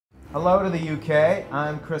Hello to the UK,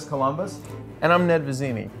 I'm Chris Columbus. And I'm Ned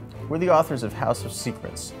Vizzini. We're the authors of House of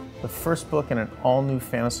Secrets, the first book in an all-new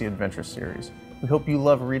fantasy adventure series. We hope you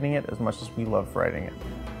love reading it as much as we love writing it.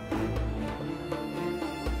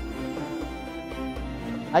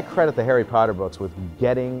 I credit the Harry Potter books with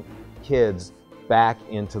getting kids back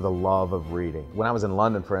into the love of reading. When I was in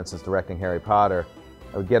London, for instance, directing Harry Potter,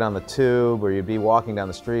 I would get on the tube or you'd be walking down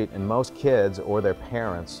the street and most kids or their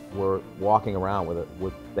parents were walking around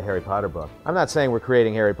with the Harry Potter book. I'm not saying we're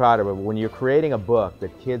creating Harry Potter, but when you're creating a book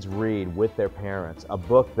that kids read with their parents, a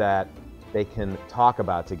book that they can talk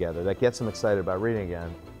about together, that gets them excited about reading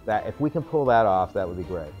again, that if we can pull that off, that would be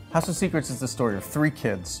great. House of Secrets is the story of three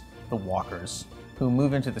kids, the Walkers, who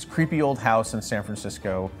move into this creepy old house in San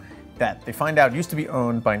Francisco that they find out used to be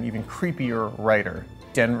owned by an even creepier writer,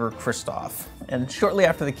 Denver Kristoff. And shortly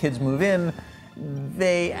after the kids move in,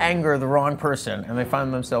 they anger the wrong person and they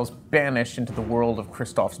find themselves banished into the world of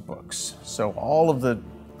Kristoff's books. So all of the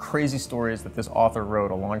crazy stories that this author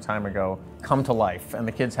wrote a long time ago come to life and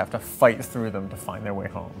the kids have to fight through them to find their way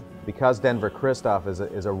home. Because Denver Kristoff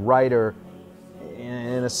is a writer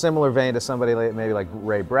in a similar vein to somebody maybe like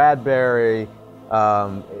Ray Bradbury,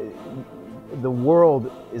 the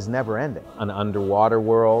world is never ending. An underwater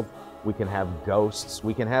world. We can have ghosts,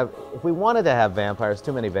 we can have, if we wanted to have vampires,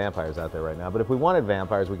 too many vampires out there right now, but if we wanted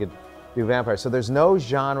vampires, we could do vampires. So there's no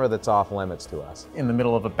genre that's off limits to us. In the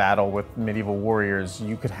middle of a battle with medieval warriors,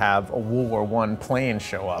 you could have a World War I plane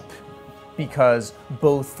show up because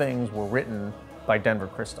both things were written by Denver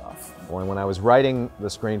Kristoff. When I was writing the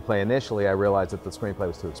screenplay initially, I realized that the screenplay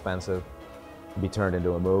was too expensive to be turned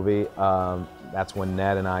into a movie. That's when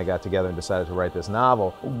Ned and I got together and decided to write this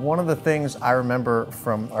novel. One of the things I remember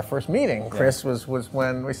from our first meeting, Chris, was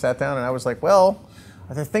when we sat down and I was like, well,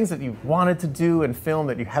 are there things that you wanted to do in film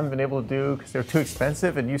that you haven't been able to do because they're too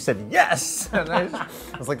expensive? And you said yes! And I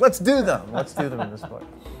was like, let's do them. Let's do them in this book.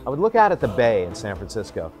 I would look out at the bay in San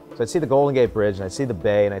Francisco. So I'd see the Golden Gate Bridge and I'd see the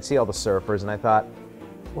bay and I'd see all the surfers and I thought,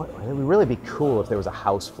 it would really be cool if there was a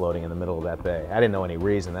house floating in the middle of that bay. I didn't know any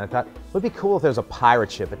reason. And I thought, it would be cool if there was a pirate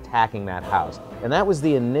ship attacking that house. And that was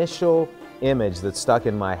the initial image that stuck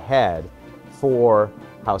in my head for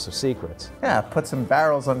House of Secrets. Yeah, put some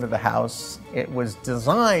barrels under the house. It was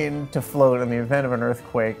designed to float in the event of an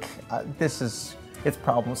earthquake. It's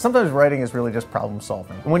problem. Sometimes writing is really just problem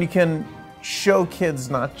solving. When you can show kids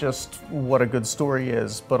not just what a good story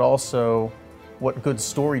is, but also what good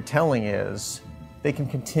storytelling is, they can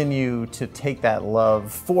continue to take that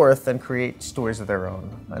love forth and create stories of their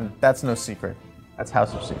own. And that's no secret. That's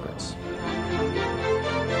House of Secrets.